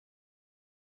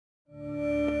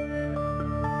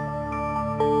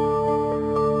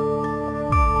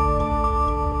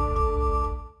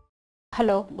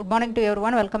Hello, good morning to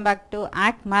everyone. Welcome back to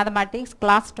ACT Mathematics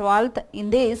class 12th. In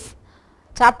this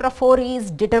chapter 4 is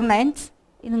determinants.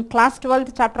 In class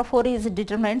 12th chapter 4 is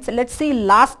determinants. Let's see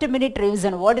last minute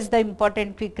revision. What is the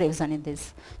important quick revision in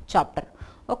this chapter?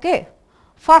 Okay.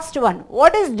 First one,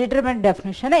 what is determinant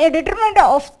definition? A determinant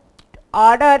of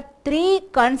order 3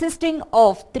 consisting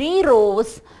of 3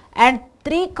 rows and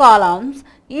 3 columns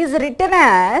is written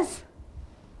as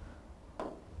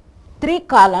 3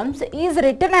 columns is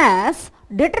written as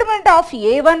determinant of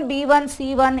A1, B1,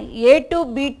 C1, A2,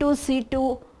 B2,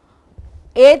 C2,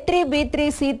 A3, B3,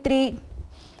 C3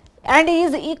 and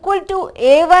is equal to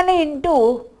A1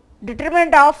 into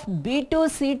determinant of B2,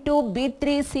 C2, B3,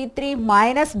 C3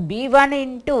 minus B1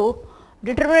 into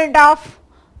determinant of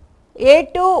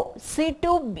A2, C2,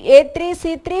 A3,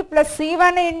 C3 plus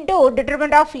C1 into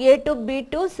determinant of A2,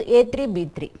 B2, A3,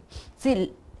 B3.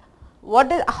 See,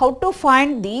 how to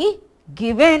find the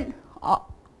given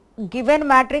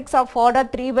matrix of order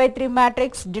 3 by 3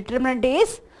 matrix determinant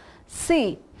is,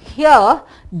 see here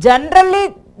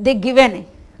generally they given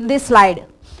in this slide.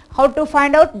 How to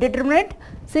find out determinant?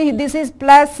 See, this is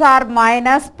plus or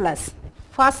minus plus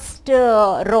first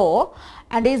row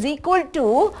and is equal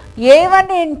to A1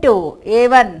 into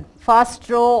A1 first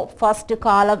row first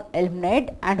column eliminate,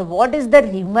 and what is the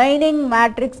remaining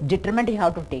matrix determinant you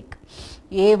have to take.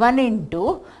 A1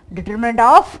 into determinant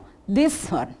of this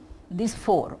one, this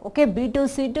 4, okay, B2,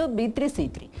 C2, B3,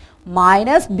 C3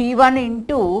 minus B1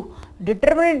 into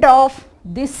determinant of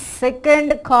this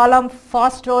second column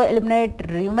first row eliminate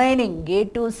remaining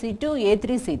A2, C2, A3,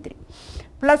 C3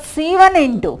 plus C1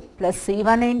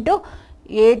 into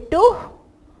A2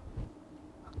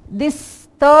 this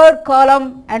third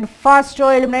column and first row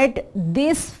eliminate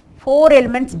these 4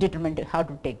 elements determinant you have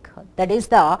to take. That is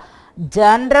the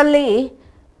generally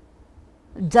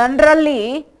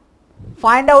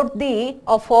find out the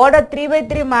of order 3 by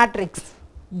 3 matrix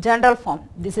general form.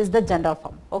 This is the general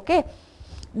form. Okay.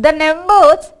 The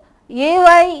numbers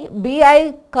ai,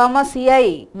 bi, comma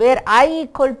ci where I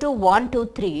equal to 1, 2,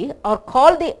 3 are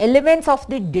called the elements of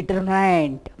the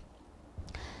determinant.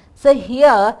 So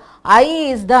here I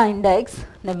is the index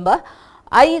number,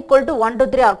 I equal to 1, 2,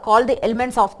 3 are called the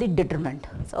elements of the determinant.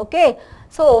 So, okay.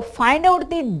 So, find out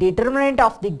the determinant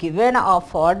of the given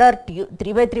of order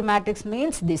 3 by 3 matrix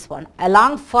means this one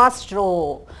along first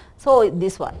row. So,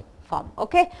 this one form.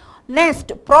 Okay.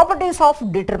 Next, properties of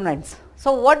determinants.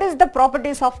 So, what is the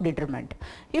properties of determinant?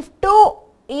 If to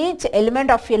each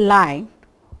element of a line,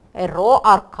 a row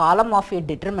or column of a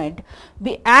determinant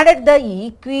be added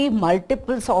the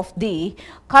multiples of the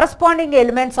corresponding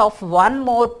elements of one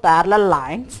more parallel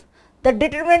lines, the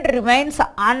determinant remains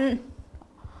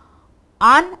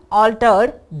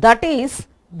unaltered, that is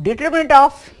determinant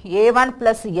of A1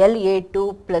 plus L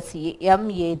A2 plus M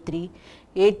A3,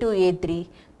 A2 A3,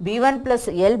 B1 plus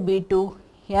L B2,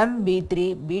 M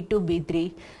B3, B2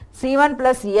 B3, C1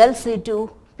 plus L C2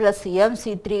 plus M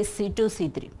C3, C2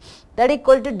 C3. That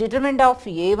equal to determinant of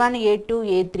A1 A2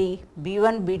 A3,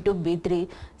 B1 B2 B3,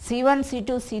 C1 C2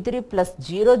 C3 plus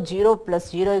 0 0 plus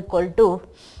 0 equal to,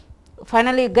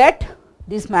 finally you get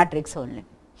this matrix only.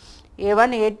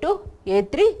 A1, A2,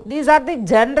 A3, these are the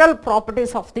general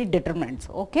properties of the determinants.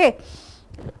 Okay.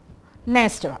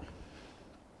 Next one,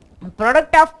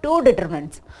 product of two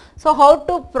determinants. So, how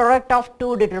to product of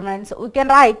two determinants? We can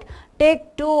write,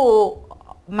 take two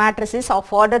matrices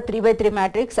of order 3 by 3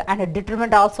 matrix and a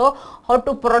determinant also, how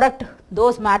to product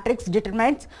those matrix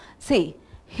determinants. See,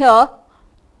 here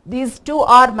these two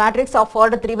are matrix of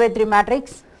order 3 by 3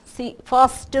 matrix. See,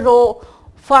 first row,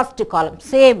 first column,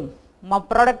 same.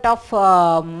 Product of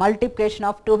multiplication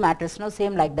of two matrices, no,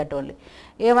 same like that only.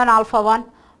 A1 alpha 1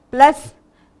 plus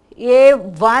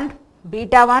A1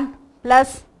 beta 1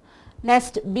 plus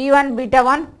next B1 beta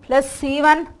 1 plus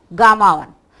C1 gamma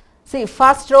 1. See,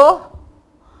 first row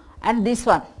and this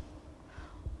one,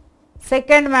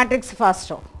 second matrix first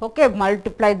row, okay,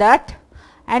 multiply that,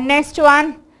 and next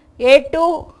one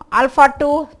A2 alpha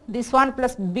 2, this one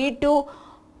plus B2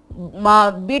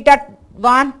 beta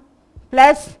 1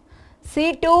 plus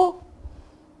C2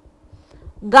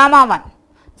 gamma 1.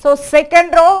 So,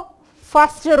 second row,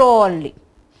 first row only.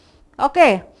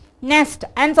 Okay. Next,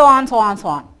 and so on,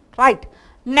 right.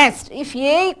 Next, if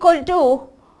A equal to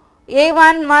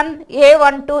A1 1,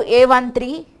 A1 2, A1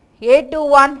 3, A2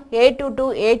 1, A2 2,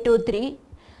 A2 3,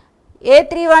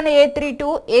 A3 1, A3 2,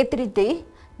 A3 3,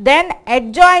 then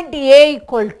adjoint A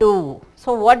equal to.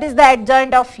 So, what is the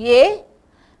adjoint of A?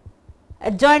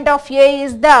 Adjoint of A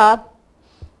is the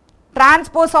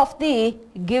transpose of the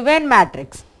given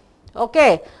matrix.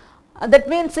 Okay. That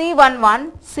means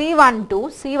C11, C12,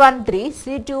 C13,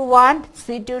 C21,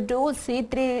 C22,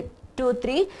 C32, 2,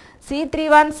 3,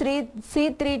 C31,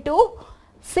 C32,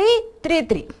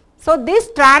 C33. So this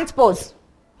transpose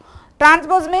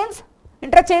means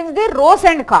interchange the rows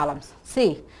and columns.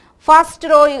 See, first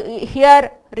row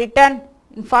here written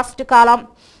in first column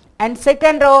and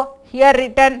second row here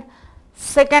written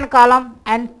second column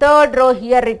and third row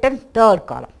here written third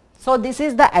column. So this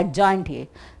is the adjoint A.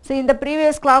 See, in the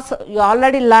previous class you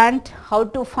already learnt how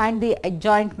to find the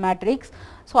adjoint matrix.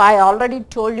 So I already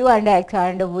told you,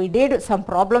 and we did some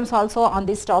problems also on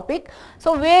this topic.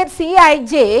 So where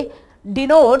Cij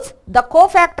denotes the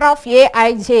cofactor of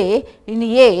Aij in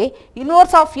A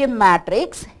inverse of a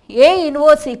matrix, A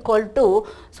inverse equal to,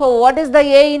 so what is the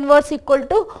A inverse equal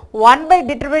to? 1 by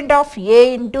determinant of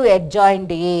A into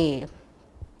adjoint A.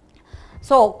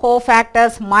 So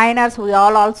cofactors, minors, we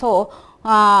all also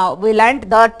we learnt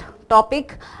that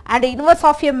topic, and inverse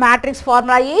of a matrix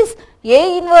formula is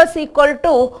A inverse equal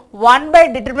to 1 by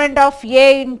determinant of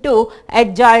A into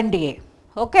adjoint A.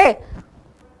 Okay.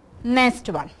 Next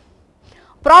one,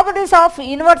 properties of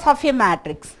inverse of a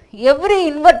matrix. Every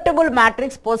invertible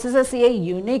matrix possesses a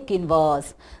unique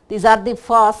inverse. These are the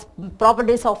first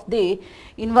properties of the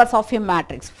inverse of a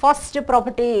matrix. First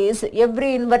property is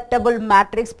every invertible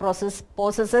matrix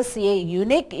possesses a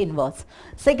unique inverse.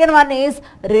 Second one is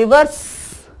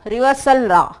reversal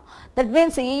law. That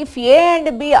means if A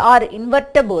and B are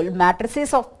invertible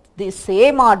matrices of the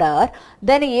same order,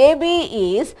 then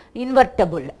AB is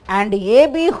invertible and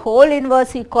AB whole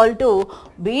inverse equal to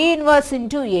B inverse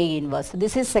into A inverse.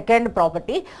 This is second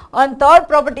property. And third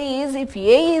property is if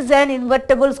A is an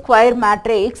invertible square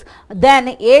matrix,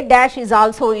 then A dash is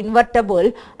also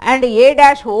invertible and A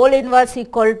dash whole inverse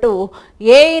equal to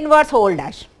A inverse whole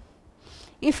dash.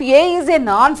 If A is a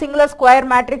non-singular square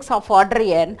matrix of order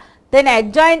n, then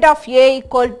adjoint of A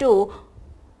equal to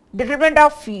determinant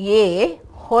of A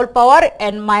whole power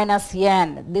n minus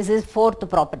n. This is fourth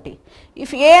property.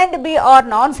 If A and B are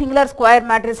non-singular square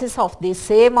matrices of the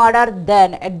same order,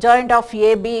 then adjoint of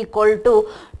AB equal to,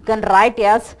 you can write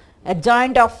as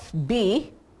adjoint of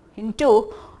B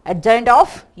into adjoint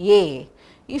of A.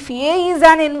 If A is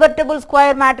an invertible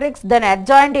square matrix, then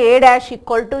adjoint A dash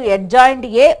equal to adjoint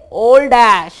A whole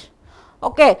dash.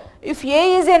 Okay. If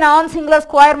A is a non-singular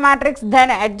square matrix, then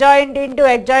adjoint into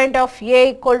adjoint of A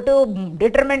equal to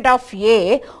determinant of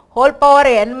A whole power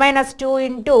n minus 2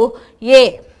 into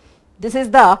A. This is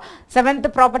the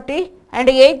seventh property. And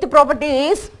eighth property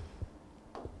is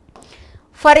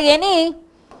for any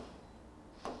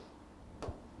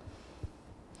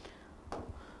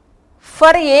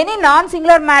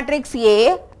non-singular matrix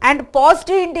A and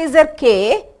positive integer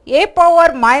k, A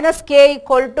power minus k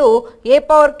equal to A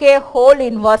power k whole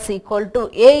inverse equal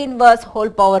to A inverse whole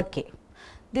power k.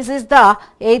 This is the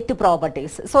eighth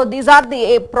properties. So these are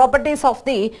the properties of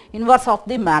the inverse of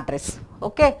the matrix.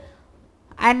 Okay.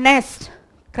 And next,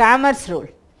 Cramer's rule.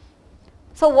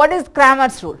 So what is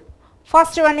Cramer's rule?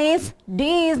 First one is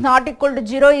D is not equal to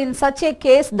 0. In such a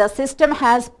case, the system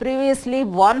has previously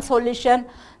one solution.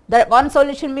 That one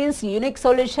solution means unique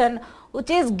solution, which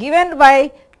is given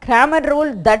by Cramer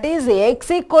rule, that is x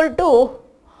equal to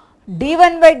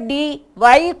d1 by d,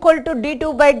 y equal to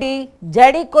d2 by d,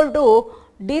 z equal to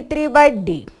d3 by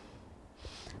d.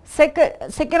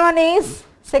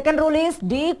 Second rule is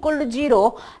d equal to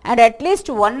 0 and at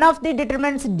least one of the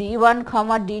determinants d1,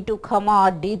 d2,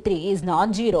 or d3 is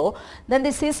non-zero, then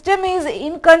the system is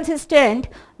inconsistent,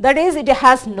 that is it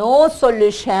has no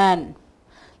solution.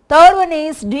 Third one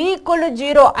is d equal to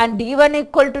 0 and d1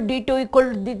 equal to d2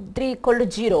 equal to d3 equal to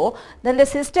 0, then the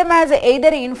system has either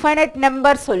infinite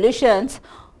number solutions,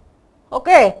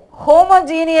 okay,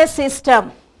 homogeneous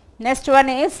system. Next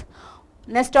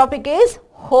topic is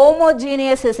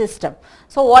homogeneous system.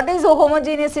 So what is a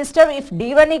homogeneous system? If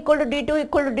d1 equal to d2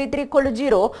 equal to d3 equal to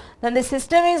 0, then the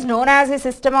system is known as a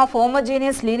system of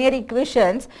homogeneous linear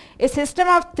equations, a system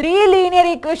of three linear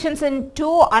equations in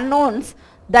two unknowns,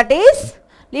 that is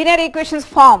linear equations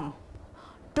form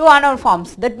two unknown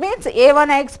forms. That means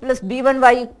a1x plus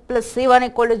b1y plus c1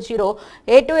 equal to 0,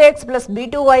 a2x plus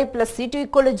b2y plus c2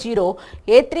 equal to 0,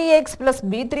 a3x plus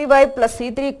b3y plus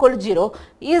c3 equal to 0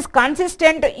 is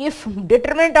consistent if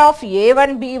determinant of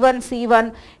a1 b1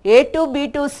 c1, a2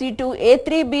 b2 c2,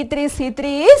 a3 b3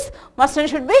 c3 is must and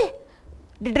should be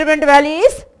determinant value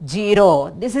is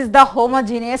 0. This is the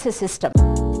homogeneous system.